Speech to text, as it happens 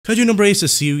Kaiju No is a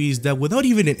series that, without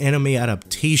even an anime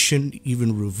adaptation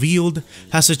even revealed,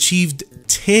 has achieved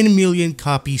 10 million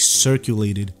copies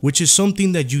circulated, which is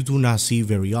something that you do not see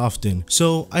very often.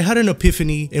 So I had an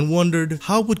epiphany and wondered,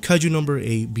 how would Kaiju No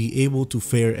 8 be able to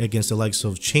fare against the likes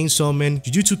of Chainsaw Man,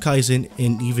 Jujutsu Kaisen,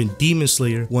 and even Demon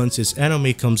Slayer once its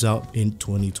anime comes out in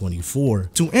 2024?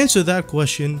 To answer that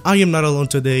question, I am not alone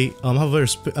today. I have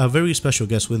a very special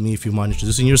guest with me. If you mind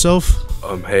introducing yourself.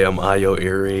 Hey, I'm Ayo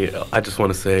Erie. I just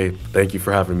want to say thank you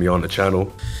for having me on the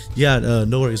channel. Yeah,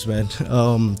 no worries, man.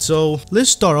 So let's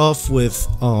start off with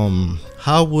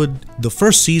how would the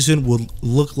first season would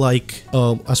look like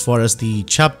as far as the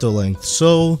chapter length.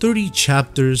 So 30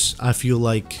 chapters I feel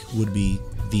like would be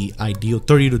the ideal.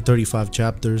 30 to 35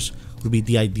 chapters would be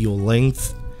the ideal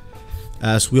length,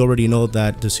 as we already know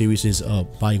that the series is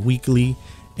bi-weekly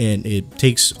and it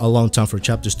takes a long time for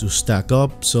chapters to stack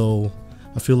up. So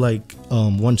I feel like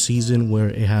one season where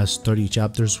it has 30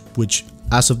 chapters, which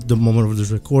as of the moment of this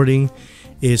recording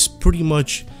is pretty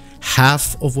much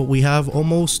half of what we have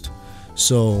almost.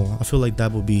 So I feel like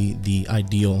that would be the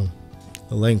ideal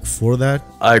length for that.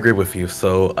 I agree with you.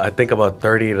 So I think about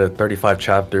 30 to 35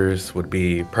 chapters would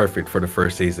be perfect for the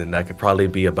first season. That could probably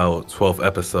be about 12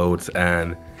 episodes,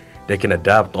 and they can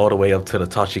adapt all the way up to the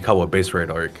Tachikawa base raid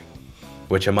arc,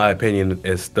 which in my opinion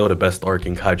is still the best arc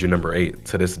in Kaiju No 8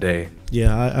 to this day.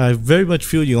 Yeah, I very much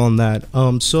feel you on that.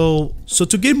 So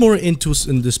to get more into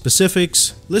the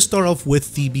specifics, let's start off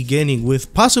with the beginning,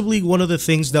 with possibly one of the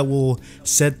things that will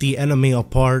set the anime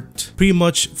apart pretty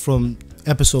much from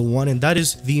episode 1, and that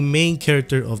is the main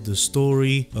character of the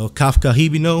story, Kafka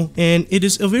Hibino. And it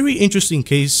is a very interesting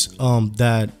case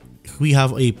that we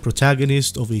have a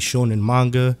protagonist of a shonen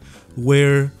manga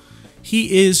where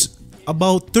he is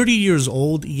about 30 years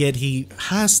old, yet he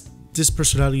has this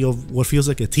personality of what feels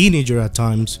like a teenager at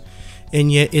times, and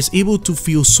yet is able to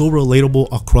feel so relatable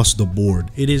across the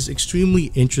board. It is extremely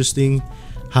interesting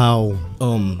how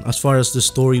as far as the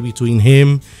story between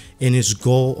him and his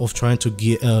goal of trying to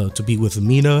get to be with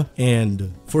Mina,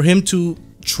 and for him to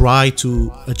try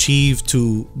to achieve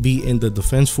to be in the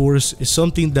defense force is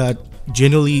something that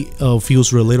generally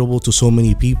feels relatable to so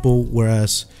many people,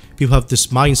 whereas people have this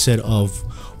mindset of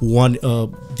one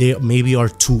they maybe are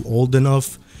too old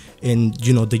enough, and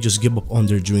you know, they just give up on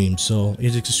their dreams. So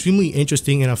it's extremely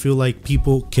interesting, and I feel like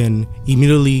people can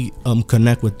immediately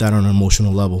connect with that on an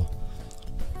emotional level.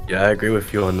 Yeah, I agree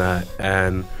with you on that.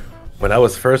 And when I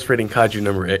was first reading Kaiju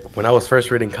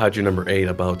No 8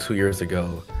 about 2 years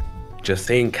ago, just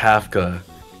seeing Kafka,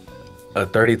 a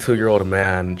 32-year-old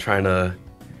man trying to,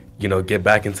 you know, get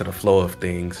back into the flow of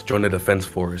things, join the defense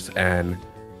force, and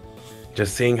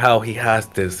just seeing how he has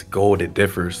this goal that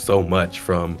differs so much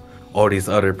from all these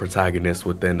other protagonists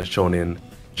within the shonen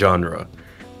genre.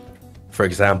 For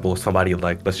example, somebody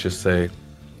like, let's just say,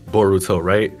 Boruto,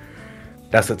 right?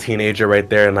 That's a teenager right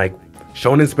there, and like,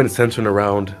 shonen's been centered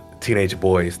around teenage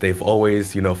boys. They've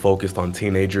always, you know, focused on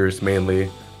teenagers mainly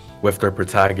with their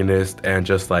protagonist, and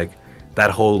just like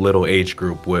that whole little age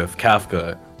group. With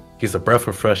Kafka, he's a breath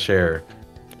of fresh air.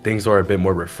 Things are a bit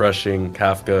more refreshing.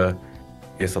 Kafka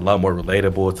is a lot more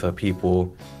relatable to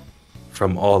people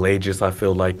from all ages, I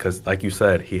feel like, because like you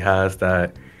said, he has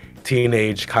that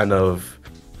teenage kind of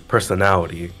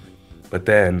personality. But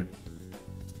then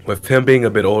with him being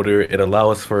a bit older, it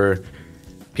allows for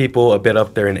people a bit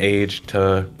up there in age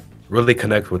to really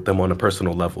connect with them on a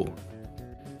personal level.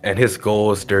 And his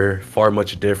goals, they're far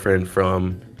much different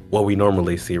from what we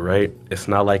normally see, right? It's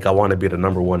not like I want to be the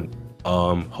 #1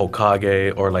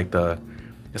 Hokage, or like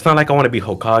it's not like I want to be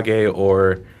Hokage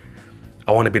or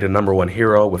I want to be the #1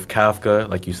 hero. With Kafka,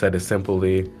 like you said, is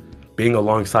simply being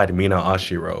alongside Mina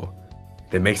Ashiro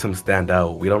that makes him stand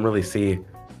out. We don't really see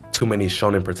too many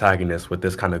shonen protagonists with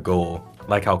this kind of goal,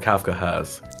 like how Kafka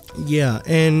has. Yeah,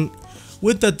 and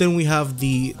with that, then we have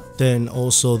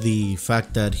also the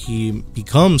fact that he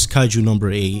becomes Kaiju No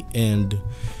 8, and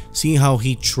seeing how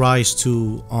he tries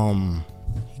to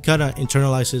he kind of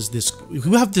internalizes this.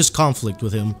 We have this conflict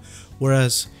with him,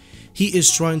 whereas he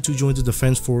is trying to join the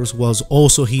defense force, whilst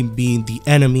also him being the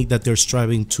enemy that they're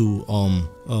striving to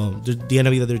the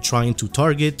enemy that they're trying to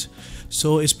target.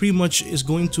 So it's pretty much is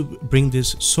going to bring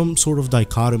this some sort of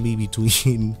dichotomy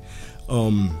between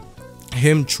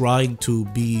him trying to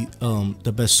be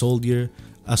the best soldier,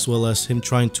 as well as him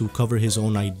trying to cover his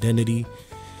own identity.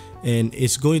 And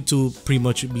it's going to pretty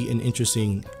much be an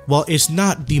interesting, while it's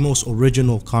not the most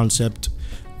original concept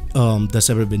that's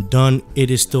ever been done,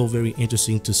 it is still very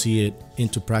interesting to see it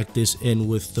into practice. And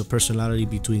with the personality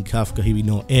between Kafka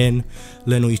Hibino and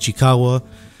Leno Ichikawa,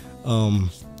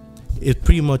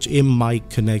 it might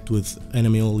connect with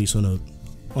anime only on a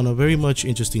on a very much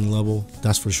interesting level,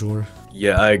 that's for sure.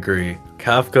 Yeah, I agree.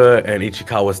 Kafka and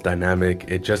Ichikawa's dynamic,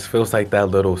 it just feels like that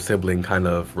little sibling kind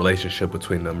of relationship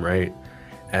between them, right?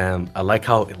 And I like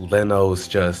how Leno's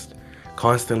just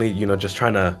constantly, just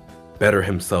trying to better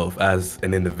himself as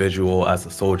an individual, as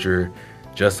a soldier,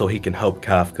 just so he can help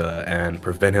Kafka and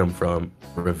prevent him from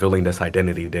revealing this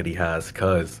identity that he has.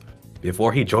 Because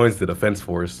before he joins the Defense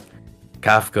Force,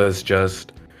 Kafka's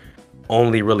just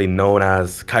only really known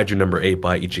as Kaiju No. 8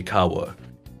 by Ichikawa.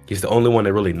 He's the only one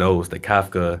that really knows that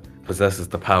Kafka possesses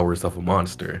the powers of a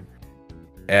monster.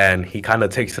 And he kind of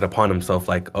takes it upon himself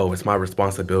like, oh, it's my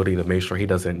responsibility to make sure he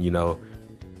doesn't,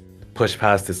 push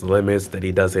past his limits, that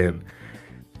he doesn't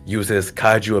use his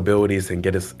kaiju abilities and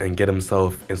get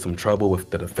himself in some trouble with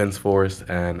the Defense Force.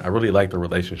 And I really like the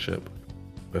relationship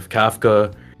with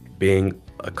Kafka being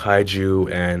a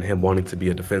kaiju and him wanting to be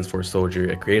a Defense Force soldier.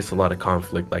 It creates a lot of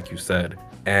conflict, like you said,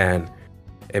 and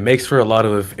it makes for a lot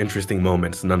of interesting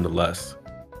moments nonetheless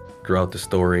throughout the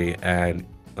story. And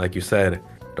like you said,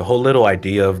 the whole little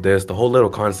idea of this, the whole little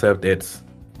concept, it's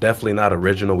definitely not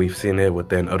original. We've seen it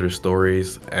within other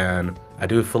stories, and I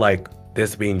do feel like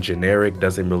this being generic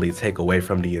doesn't really take away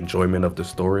from the enjoyment of the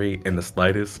story in the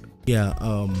slightest. Yeah,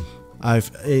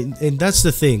 and that's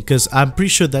the thing, because I'm pretty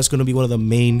sure that's going to be one of the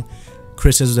main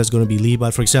criticisms that's going to be lead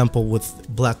by. For example, with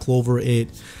Black Clover, it,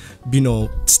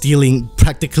 stealing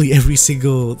practically every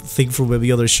single thing from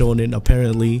every other shonen,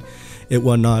 apparently, and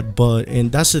whatnot. But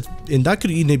and that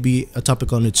could even be a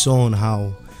topic on its own,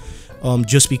 how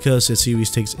just because a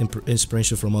series takes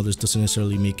inspiration from others doesn't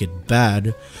necessarily make it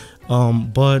bad.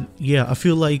 But yeah, I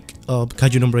feel like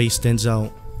Kaiju No. 8 stands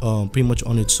out pretty much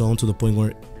on its own, to the point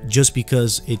where just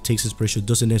because it takes inspiration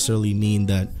doesn't necessarily mean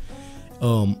that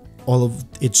all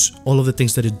of the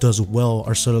things that it does well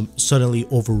are suddenly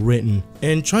overwritten.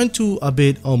 And trying to a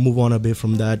bit move on a bit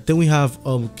from that, then we have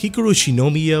Kikoru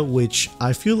Shinomiya, which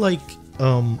I feel like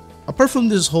apart from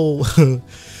this whole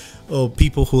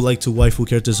people who like to waifu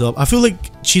characters up, I feel like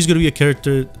she's gonna be a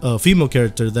character, female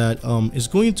character that is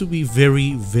going to be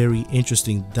very, very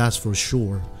interesting, that's for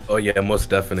sure. Oh yeah, most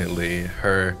definitely.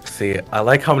 See, I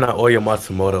like how Naoya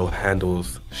Matsumoto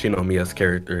handles Shinomiya's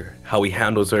character, how he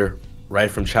handles her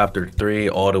right from chapter 3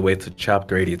 all the way to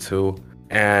chapter 82.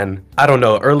 And I don't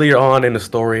know, earlier on in the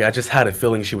story, I just had a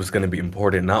feeling she was going to be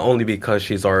important, not only because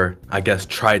she's our, I guess,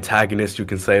 tritagonist, you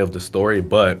can say, of the story,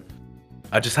 but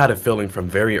I just had a feeling from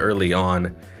very early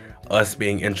on, us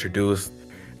being introduced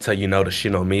to, the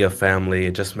Shinomiya family.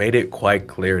 It just made it quite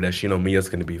clear that Shinomiya is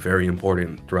going to be very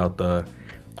important throughout the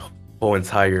whole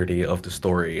entirety of the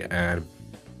story. And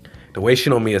the way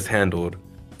Shinomiya is handled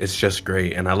is just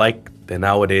great. And I like that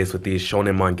nowadays with these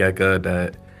shonen mangaka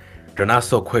that they're not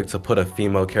so quick to put a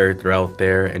female character out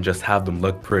there and just have them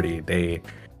look pretty. They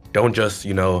don't just,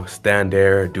 stand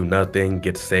there, do nothing,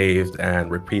 get saved,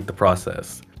 and repeat the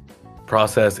process.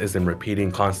 Process isn't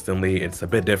repeating constantly. It's a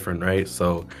bit different, right?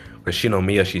 So with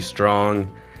Shinomiya, she's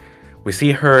strong. We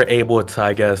see her able to,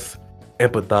 I guess,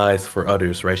 empathize for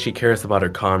others, right? She cares about her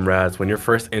comrades. When you're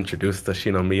first introduced to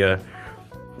Shinomiya,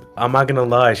 I'm not gonna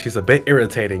lie, she's a bit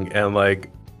irritating, and like,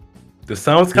 this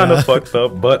sounds kind of fucked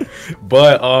up, but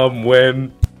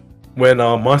when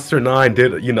Monster 9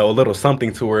 did, a little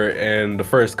something to her in the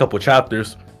first couple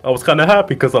chapters, I was kind of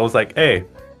happy, because I was like, hey,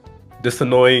 this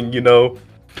annoying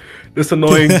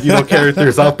character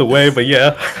is out the way. But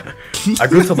yeah, I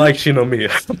grew to like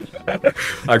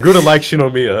Shinomiya. I grew to like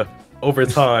Shinomiya over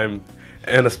time,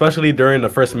 and especially during the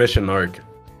first mission arc,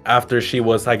 after she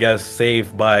was, I guess,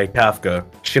 saved by Kafka.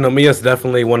 Shinomiya is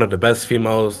definitely one of the best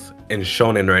females in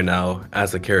shonen right now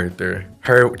as a character.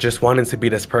 Her just wanting to be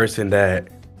this person that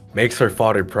makes her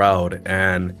father proud,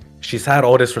 and she's had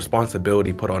all this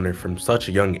responsibility put on her from such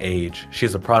a young age.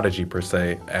 She's a prodigy per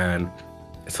se, and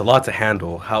it's a lot to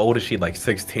handle. How old is she? Like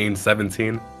 16,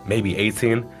 17, maybe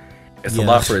 18? It's a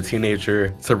lot for a teenager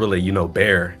to really,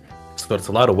 bear. So it's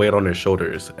a lot of weight on her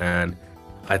shoulders, and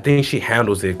I think she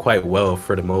handles it quite well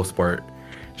for the most part.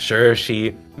 Sure,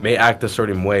 she may act a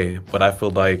certain way, but I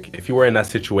feel like if you were in that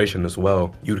situation as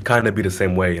well, you'd kind of be the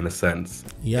same way in a sense.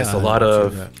 Yeah, it's a lot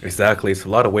of, exactly, it's a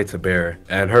lot of weight to bear.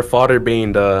 And her father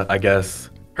being her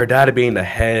dad being the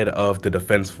head of the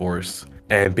Defense Force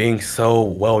and being so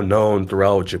well known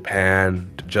throughout Japan,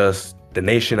 just the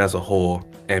nation as a whole,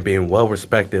 and being well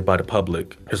respected by the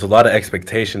public. There's a lot of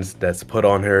expectations that's put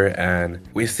on her, and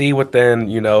we see within,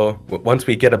 once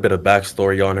we get a bit of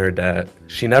backstory on her, that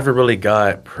she never really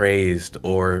got praised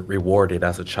or rewarded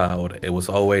as a child. It was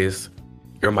always,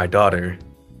 you're my daughter,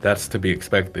 that's to be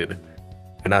expected.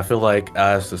 And I feel like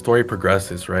as the story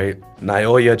progresses, right,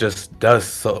 Naoya just does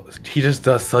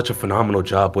such a phenomenal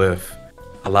job with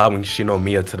allowing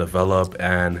Shinomiya to develop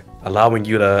and allowing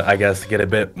you to, I guess, get a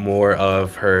bit more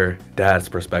of her dad's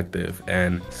perspective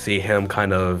and see him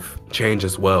kind of change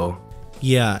as well.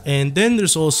 Yeah, and then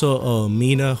there's also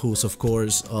Mina, who's of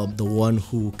course the one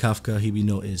who Kafka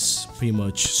Hibino is pretty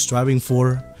much striving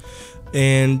for.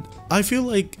 And I feel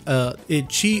like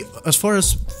she, as far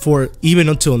as for even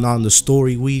until now in the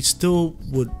story, we still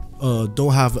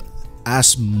don't have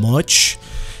as much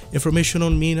information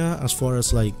on Mina as far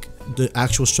as like the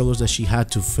actual struggles that she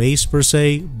had to face per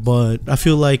se. But I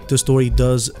feel like the story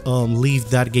does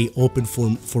leave that gate open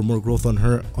for more growth on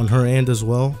her end as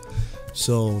well.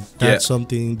 So that's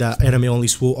something that anime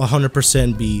onlys will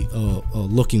 100% be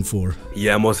looking for.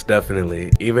 Yeah, most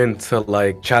definitely. Even to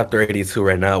like chapter 82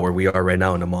 right now, where we are right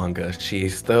now in the manga, she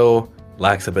still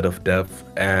lacks a bit of depth.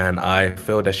 And I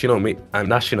feel that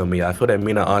I feel that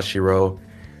Mina Ashiro,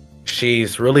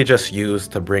 she's really just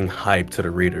used to bring hype to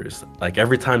the readers. Like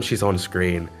every time she's on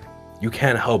screen, you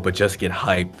can't help but just get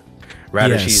hyped.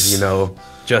 Rather she's,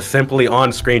 just simply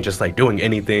on screen, just like doing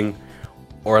anything.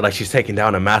 Or like she's taking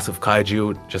down a massive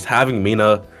kaiju. Just having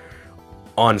Mina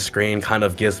on screen kind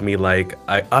of gives me like,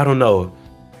 I don't know.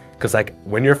 Because like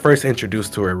when you're first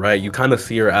introduced to her, right, you kind of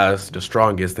see her as the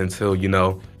strongest until,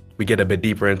 we get a bit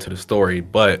deeper into the story.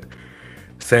 But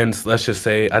since, let's just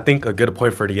say, I think a good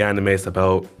point for the anime is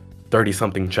about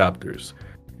 30-something chapters.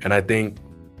 And I think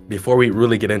before we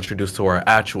really get introduced to our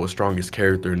actual strongest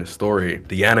character in the story,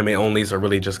 the anime onlys are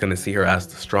really just going to see her as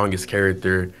the strongest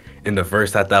character in the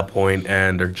verse at that point,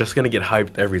 and they're just gonna get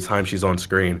hyped every time she's on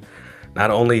screen. Not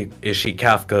only is she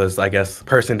Kafka's, I guess,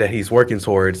 person that he's working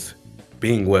towards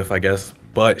being with, I guess,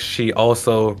 but she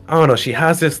also, I don't know, she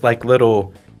has this like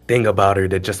little thing about her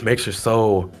that just makes her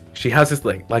she has this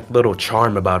like little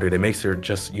charm about her that makes her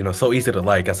just, so easy to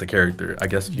like as a character. I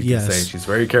guess you can say she's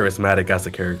very charismatic as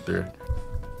a character.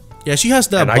 Yeah, she has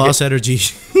that boss energy.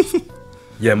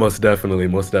 Yeah, most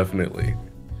definitely.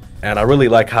 And I really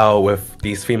like how with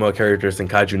these female characters in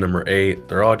Kaiju number 8,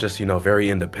 they're all just, very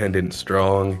independent and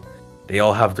strong. They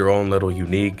all have their own little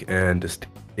unique and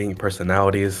distinct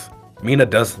personalities. Mina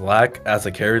does lack as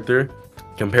a character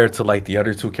compared to like the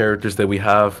other two characters that we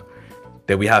have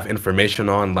information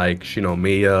on, like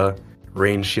Shinomiya,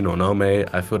 Rin Shinonome.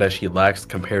 I feel that she lacks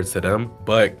compared to them.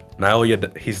 But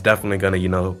Naoya, he's definitely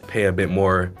gonna, pay a bit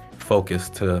more focus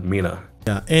to Mina.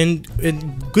 Yeah, and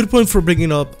good point for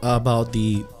bringing up about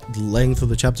the length of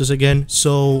the chapters again.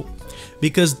 So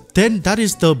because then that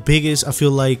is the biggest, I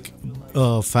feel like,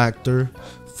 factor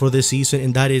for this season,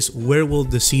 and that is where will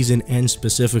the season end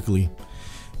specifically.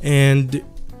 And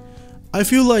I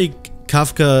feel like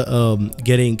Kafka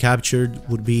getting captured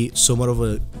would be somewhat of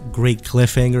a great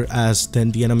cliffhanger, as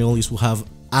then the anime onlys will have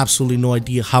absolutely no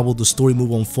idea how will the story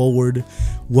move on forward,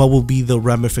 what will be the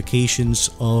ramifications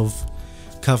of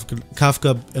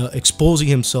Kafka exposing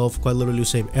himself, quite literally, to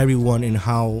save everyone, and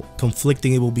how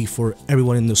conflicting it will be for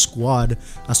everyone in the squad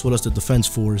as well as the defense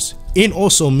force, and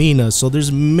also Mina. So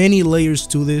there's many layers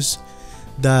to this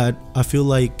that I feel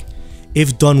like,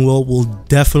 if done well, will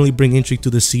definitely bring intrigue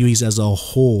to the series as a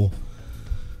whole.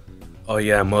 Oh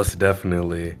yeah, most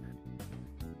definitely.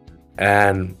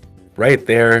 And right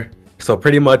there, so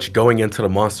pretty much going into the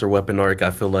monster weapon arc,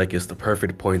 I feel like is the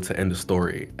perfect point to end the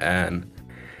story. And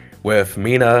with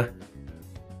Mina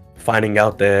finding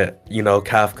out that,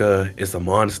 Kafka is a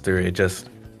monster, it's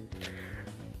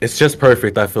just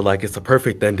perfect. I feel like it's a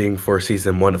perfect ending for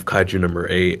season 1 of Kaiju number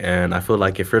 8. And I feel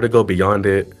like if you're to go beyond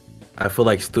it, I feel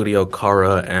like Studio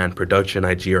Kara and Production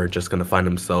IG are just going to find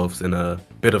themselves in a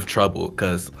bit of trouble,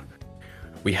 because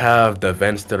we have the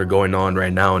events that are going on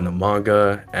right now in the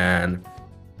manga, and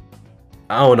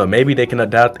I don't know, maybe they can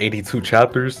adapt 82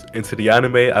 chapters into the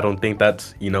anime. I don't think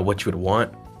that's, what you would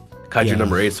want. Kaiju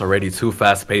number 8 is already too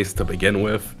fast-paced to begin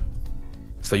with.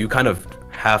 So you kind of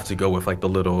have to go with like the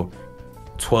little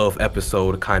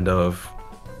 12-episode kind of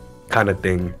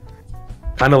thing.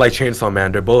 Kind of like Chainsaw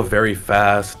Man. They're both very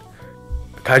fast.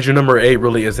 Kaiju number 8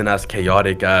 really isn't as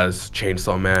chaotic as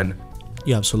Chainsaw Man.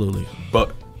 Yeah, absolutely.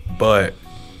 But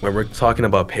when we're talking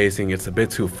about pacing, it's a bit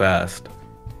too fast.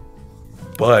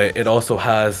 But it also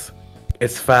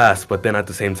it's fast, but then at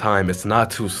the same time, it's not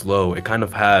too slow. It kind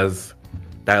of has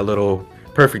that little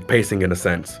perfect pacing in a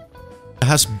sense. It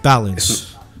has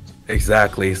balance.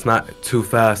 Exactly. It's not too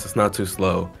fast, it's not too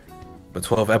slow. But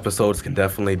 12 episodes can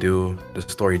definitely do the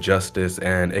story justice,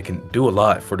 and it can do a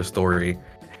lot for the story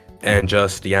and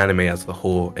just the anime as a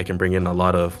whole. It can bring in a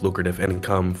lot of lucrative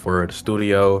income for the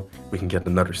studio. We can get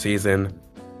another season,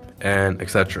 and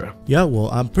etc. Yeah, well,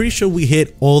 I'm pretty sure we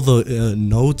hit all the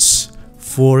notes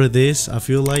for this. I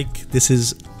feel like this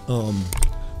is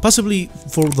possibly,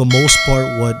 for the most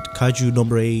part, what Kaiju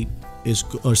number 8 is,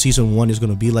 or season 1 is going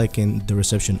to be like, and the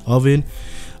reception of it.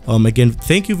 Again,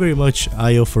 thank you very much,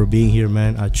 Ayo, for being here,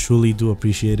 man. I truly do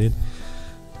appreciate it.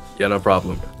 Yeah, no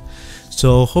problem.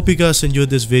 So hope you guys enjoyed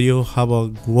this video. Have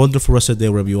a wonderful rest of the day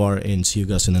wherever you are, and see you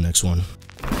guys in the next one.